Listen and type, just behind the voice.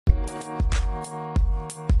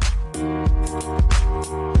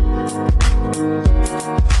Hey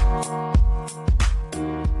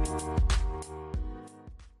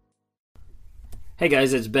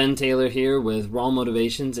guys, it's Ben Taylor here with Raw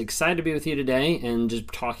Motivations. Excited to be with you today and just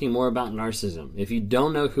talking more about narcissism. If you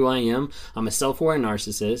don't know who I am, I'm a self-aware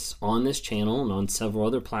narcissist on this channel and on several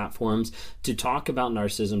other platforms to talk about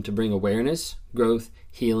narcissism, to bring awareness, growth,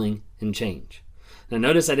 healing, and change. Now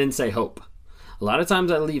notice I didn't say hope. A lot of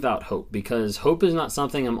times I leave out hope because hope is not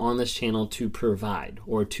something I'm on this channel to provide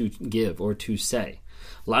or to give or to say.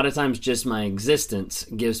 A lot of times just my existence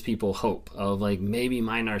gives people hope of like, maybe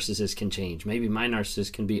my narcissist can change. Maybe my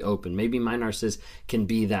narcissist can be open. Maybe my narcissist can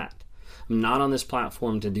be that. I'm not on this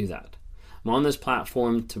platform to do that. I'm on this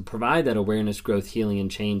platform to provide that awareness, growth, healing, and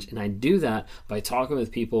change. And I do that by talking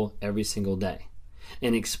with people every single day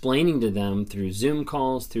and explaining to them through Zoom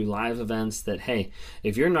calls, through live events that, hey,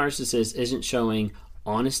 if your narcissist isn't showing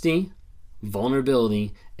honesty,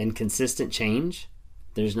 vulnerability, and consistent change,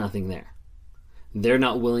 there's nothing there. They're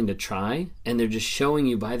not willing to try, and they're just showing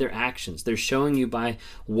you by their actions. They're showing you by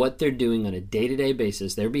what they're doing on a day-to-day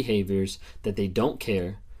basis, their behaviors, that they don't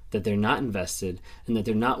care, that they're not invested, and that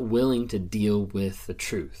they're not willing to deal with the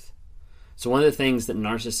truth. So one of the things that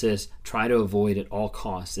narcissists try to avoid at all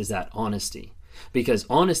costs is that honesty, because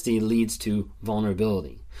honesty leads to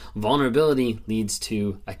vulnerability. Vulnerability leads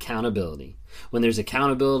to accountability. When there's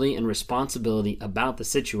accountability and responsibility about the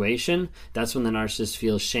situation, that's when the narcissist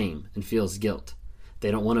feels shame and feels guilt. They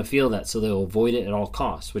don't want to feel that, so they'll avoid it at all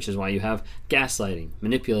costs, which is why you have gaslighting,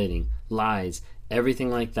 manipulating, lies, everything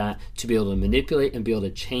like that, to be able to manipulate and be able to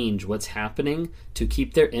change what's happening to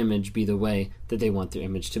keep their image be the way that they want their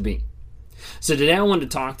image to be. So today I wanted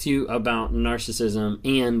to talk to you about narcissism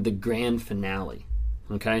and the grand finale.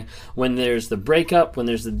 Okay, when there's the breakup, when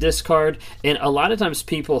there's the discard, and a lot of times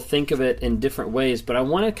people think of it in different ways, but I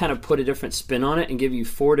want to kind of put a different spin on it and give you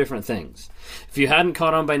 4 different things. If you hadn't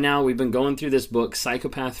caught on by now, we've been going through this book,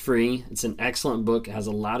 Psychopath Free. It's an excellent book. It has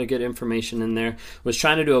a lot of good information in there. Was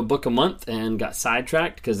trying to do a book a month and got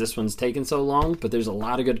sidetracked because this one's taken so long, but there's a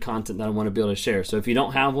lot of good content that I want to be able to share. So if you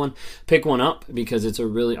don't have one, pick one up because it's a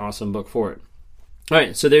really awesome book for it. All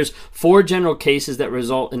right, so there's 4 general cases that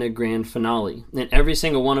result in a grand finale. And every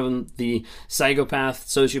single one of them, the psychopath,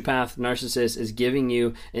 sociopath, narcissist is giving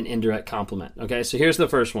you an indirect compliment. Okay, so here's the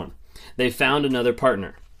first one. They found another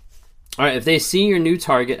partner. All right, if they see your new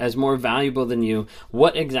target as more valuable than you,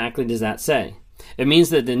 what exactly does that say? It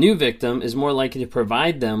means that the new victim is more likely to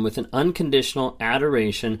provide them with an unconditional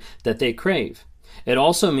adoration that they crave. It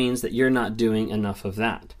also means that you're not doing enough of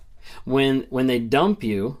that. When they dump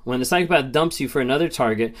you, when the psychopath dumps you for another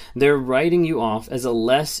target, they're writing you off as a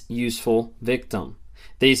less useful victim.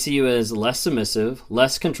 They see you as less submissive,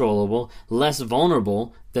 less controllable, less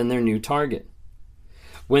vulnerable than their new target.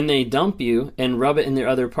 When they dump you and rub it in their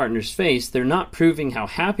other partner's face, they're not proving how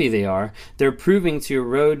happy they are. They're proving to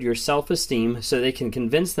erode your self-esteem so they can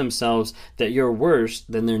convince themselves that you're worse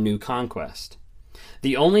than their new conquest.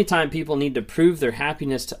 The only time people need to prove their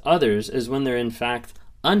happiness to others is when they're in fact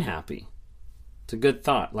unhappy. It's a good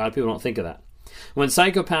thought. A lot of people don't think of that. When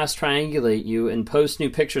psychopaths triangulate you and post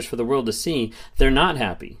new pictures for the world to see, they're not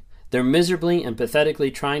happy. They're miserably and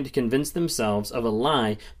pathetically trying to convince themselves of a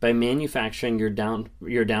lie by manufacturing your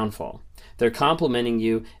downfall. They're complimenting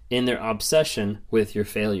you in their obsession with your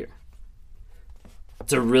failure.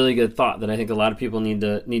 It's a really good thought that I think a lot of people need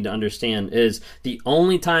to understand is the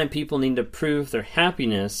only time people need to prove their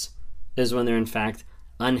happiness is when they're in fact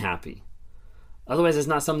unhappy. Otherwise, it's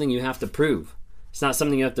not something you have to prove. It's not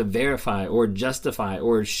something you have to verify or justify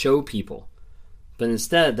or show people. But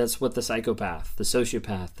instead, that's what the psychopath, the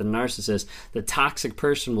sociopath, the narcissist, the toxic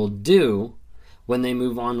person will do when they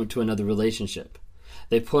move on to another relationship.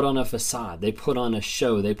 They put on a facade. They put on a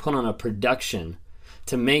show. They put on a production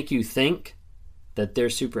to make you think that they're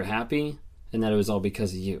super happy and that it was all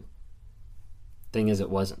because of you. Thing is, it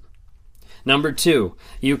wasn't. Number 2,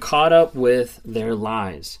 you caught up with their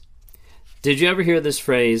lies. Did you ever hear this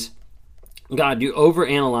phrase, God, you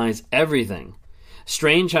overanalyze everything?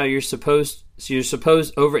 Strange how your supposed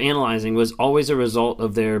overanalyzing was always a result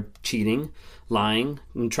of their cheating, lying,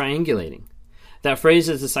 and triangulating. That phrase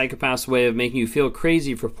is the psychopath's way of making you feel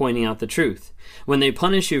crazy for pointing out the truth. When they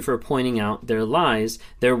punish you for pointing out their lies,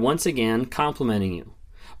 they're once again complimenting you.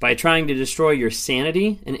 By trying to destroy your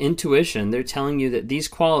sanity and intuition, they're telling you that these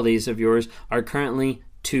qualities of yours are currently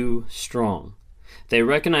too strong. They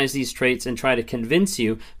recognize these traits and try to convince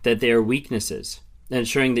you that they are weaknesses,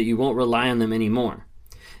 ensuring that you won't rely on them anymore.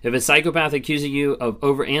 If a psychopath accuses you of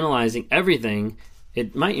overanalyzing everything,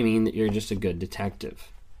 it might mean that you're just a good detective.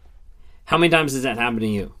 How many times does that happen to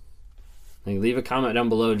you? Like, leave a comment down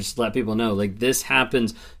below just to let people know. Like, this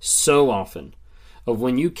happens so often. of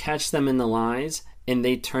when you catch them in the lies and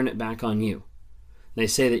they turn it back on you. They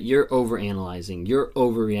say that you're overanalyzing, you're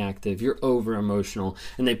overreactive, you're over-emotional,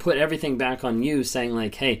 and they put everything back on you saying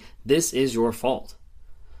like, hey, this is your fault.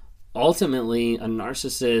 Ultimately, a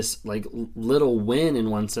narcissist's little win in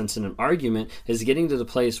one sense in an argument is getting to the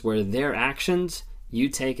place where their actions you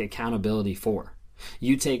take accountability for.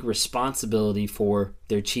 You take responsibility for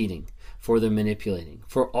their cheating, for their manipulating,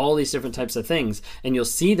 for all these different types of things. And you'll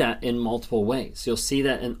see that in multiple ways. You'll see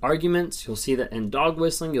that in arguments. You'll see that in dog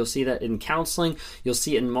whistling. You'll see that in counseling. You'll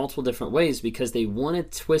see it in multiple different ways because they want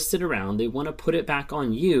to twist it around. They want to put it back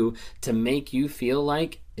on you to make you feel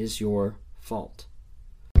like it's your fault.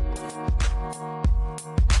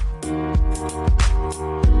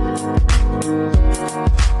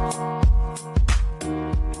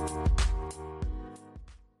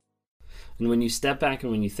 And when you step back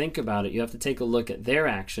and when you think about it, you have to take a look at their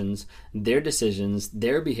actions, their decisions,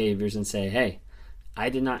 their behaviors, and say, hey, I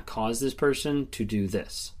did not cause this person to do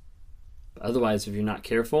this. Otherwise, if you're not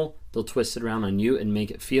careful, they'll twist it around on you and make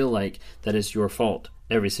it feel like that is your fault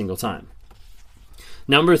every single time.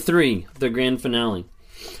 Number 3, the grand finale.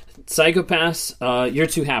 Psychopaths, you're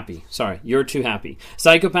too happy.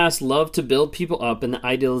 Psychopaths love to build people up in the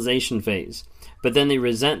idealization phase, but then they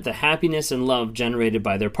resent the happiness and love generated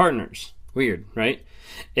by their partners. Weird, right?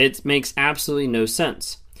 It makes absolutely no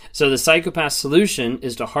sense. So the psychopath's solution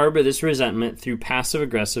is to harbor this resentment through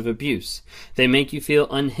passive-aggressive abuse. They make you feel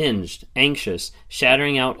unhinged, anxious,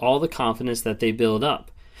 shattering out all the confidence that they build up.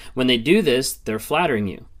 When they do this, they're flattering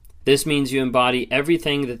you. This means you embody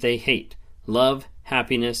everything that they hate: love,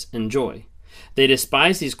 happiness, and joy. They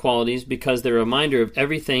despise these qualities because they're a reminder of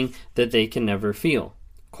everything that they can never feel.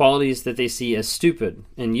 Qualities that they see as stupid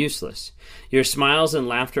and useless. Your smiles and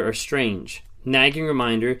laughter are strange, nagging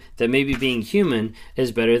reminder that maybe being human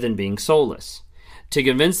is better than being soulless. To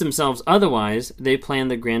convince themselves otherwise, they plan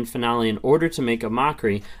the grand finale in order to make a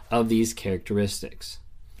mockery of these characteristics.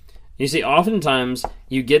 You see, oftentimes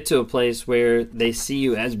you get to a place where they see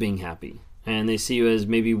you as being happy, and they see you as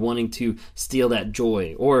maybe wanting to steal that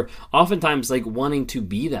joy, or oftentimes wanting to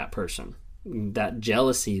be that person. That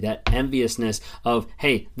jealousy, that enviousness of,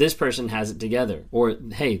 hey, this person has it together, or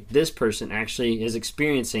hey, this person actually is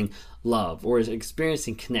experiencing love, or is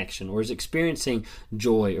experiencing connection, or is experiencing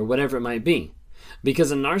joy, or whatever it might be.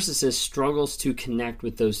 Because a narcissist struggles to connect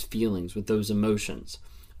with those feelings, with those emotions.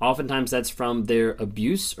 Oftentimes that's from their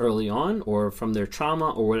abuse early on, or from their trauma,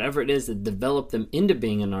 or whatever it is that developed them into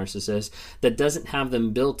being a narcissist that doesn't have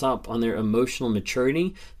them built up on their emotional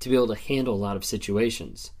maturity to be able to handle a lot of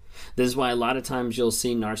situations. This is why a lot of times you'll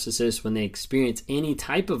see narcissists, when they experience any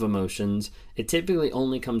type of emotions, it typically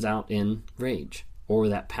only comes out in rage or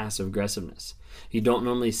that passive aggressiveness. You don't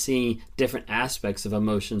normally see different aspects of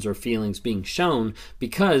emotions or feelings being shown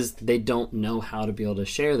because they don't know how to be able to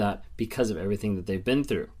share that because of everything that they've been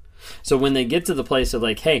through. So when they get to the place of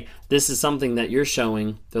hey, this is something that you're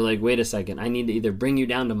showing, they're like, wait a second, I need to either bring you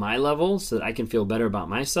down to my level so that I can feel better about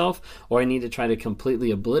myself, or I need to try to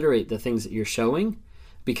completely obliterate the things that you're showing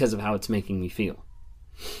because of how it's making me feel.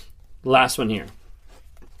 Last one here.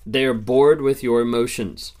 They are bored with your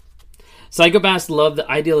emotions. Psychopaths love the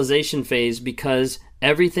idealization phase because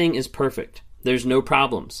everything is perfect. There's no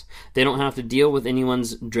problems. They don't have to deal with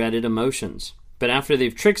anyone's dreaded emotions. But after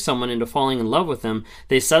they've tricked someone into falling in love with them,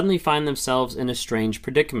 they suddenly find themselves in a strange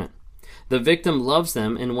predicament. The victim loves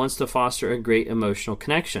them and wants to foster a great emotional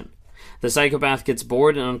connection. The psychopath gets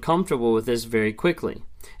bored and uncomfortable with this very quickly.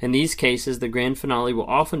 In these cases, the grand finale will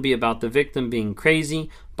often be about the victim being crazy,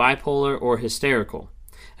 bipolar, or hysterical.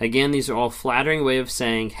 Again, these are all flattering way of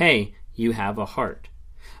saying, hey, you have a heart.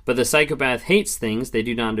 But the psychopath hates things they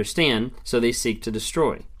do not understand, so they seek to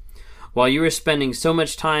destroy. While you are spending so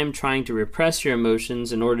much time trying to repress your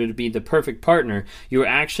emotions in order to be the perfect partner, you are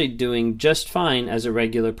actually doing just fine as a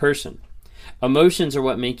regular person. Emotions are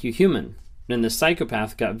what make you human, and the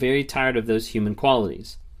psychopath got very tired of those human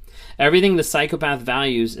qualities. Everything the psychopath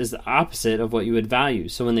values is the opposite of what you would value,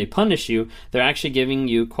 so when they punish you, they're actually giving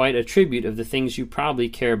you quite a tribute of the things you probably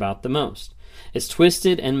care about the most. It's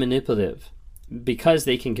twisted and manipulative, because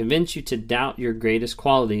they can convince you to doubt your greatest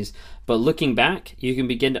qualities, but looking back, you can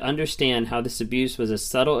begin to understand how this abuse was a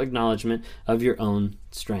subtle acknowledgement of your own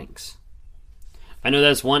strengths. I know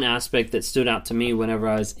that's one aspect that stood out to me whenever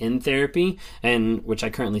I was in therapy, and which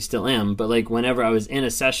I currently still am, but whenever I was in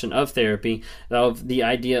a session of therapy, of the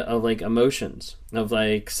idea of emotions, of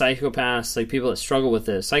psychopaths, people that struggle with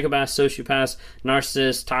this, psychopaths, sociopaths,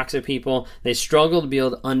 narcissists, toxic people, they struggle to be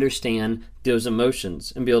able to understand those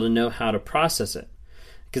emotions and be able to know how to process it.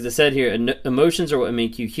 Because it said here, emotions are what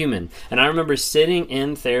make you human. And I remember sitting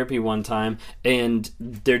in therapy one time and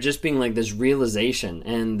there just being like this realization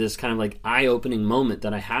and this kind of like eye-opening moment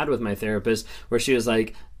that I had with my therapist where she was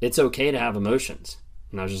like, it's okay to have emotions.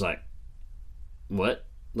 And I was just like, what?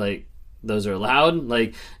 Like, those are allowed?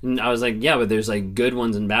 Like, and I was like, yeah, but there's like good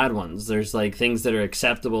ones and bad ones. There's like things that are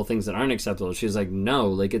acceptable, things that aren't acceptable. She was like, no,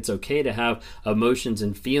 like it's okay to have emotions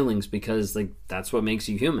and feelings because like that's what makes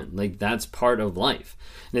you human. Like that's part of life.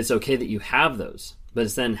 And it's okay that you have those. But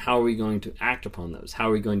it's then how are we going to act upon those? How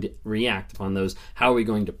are we going to react upon those? How are we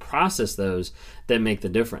going to process those that make the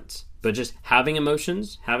difference? But just having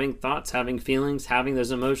emotions, having thoughts, having feelings, having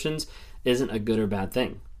those emotions isn't a good or bad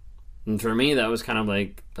thing. And for me, that was kind of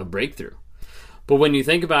like a breakthrough. But when you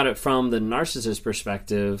think about it from the narcissist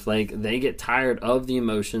perspective, like they get tired of the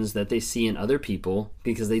emotions that they see in other people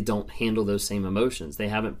because they don't handle those same emotions. They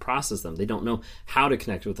haven't processed them. They don't know how to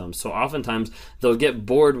connect with them. So oftentimes they'll get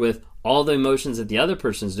bored with all the emotions that the other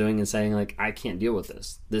person's doing and saying like, I can't deal with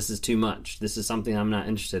this. This is too much. This is something I'm not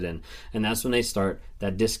interested in. And that's when they start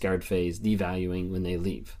that discard phase, devaluing when they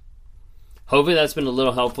leave. Hopefully that's been a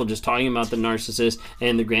little helpful just talking about the narcissist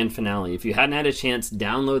and the grand finale. If you hadn't had a chance,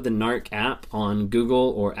 download the NARC app on Google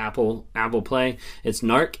or Apple Play. It's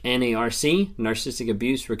NARC, N-A-R-C, Narcissistic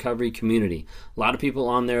Abuse Recovery Community. A lot of people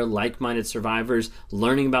on there, like-minded survivors,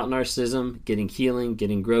 learning about narcissism, getting healing,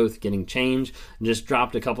 getting growth, getting change. Just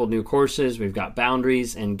dropped a couple new courses. We've got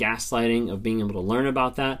boundaries and gaslighting of being able to learn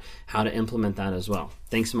about that, how to implement that as well.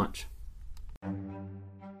 Thanks so much.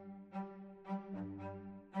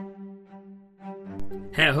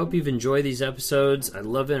 Hey, I hope you've enjoyed these episodes. I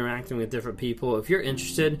love interacting with different people. If you're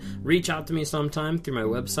interested, reach out to me sometime through my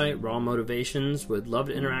website, Raw Motivations. Would love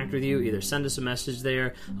to interact with you. Either send us a message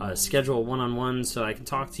there, schedule a one-on-one so I can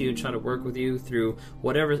talk to you and try to work with you through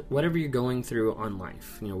whatever you're going through on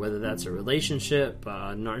life. You know, whether that's a relationship,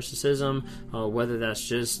 narcissism, whether that's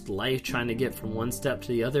just life trying to get from one step to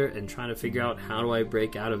the other and trying to figure out how do I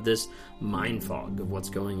break out of this mind fog of what's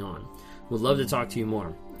going on. Would love to talk to you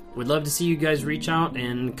more. Would love to see you guys reach out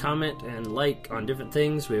and comment and like on different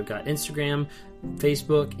things. We've got Instagram,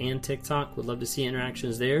 Facebook, and TikTok. Would love to see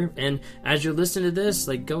interactions there. And as you're listening to this,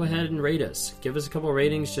 like, go ahead and rate us. Give us a couple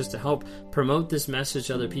ratings just to help promote this message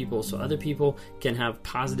to other people so other people can have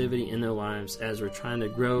positivity in their lives as we're trying to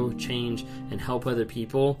grow, change, and help other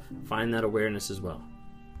people find that awareness as well.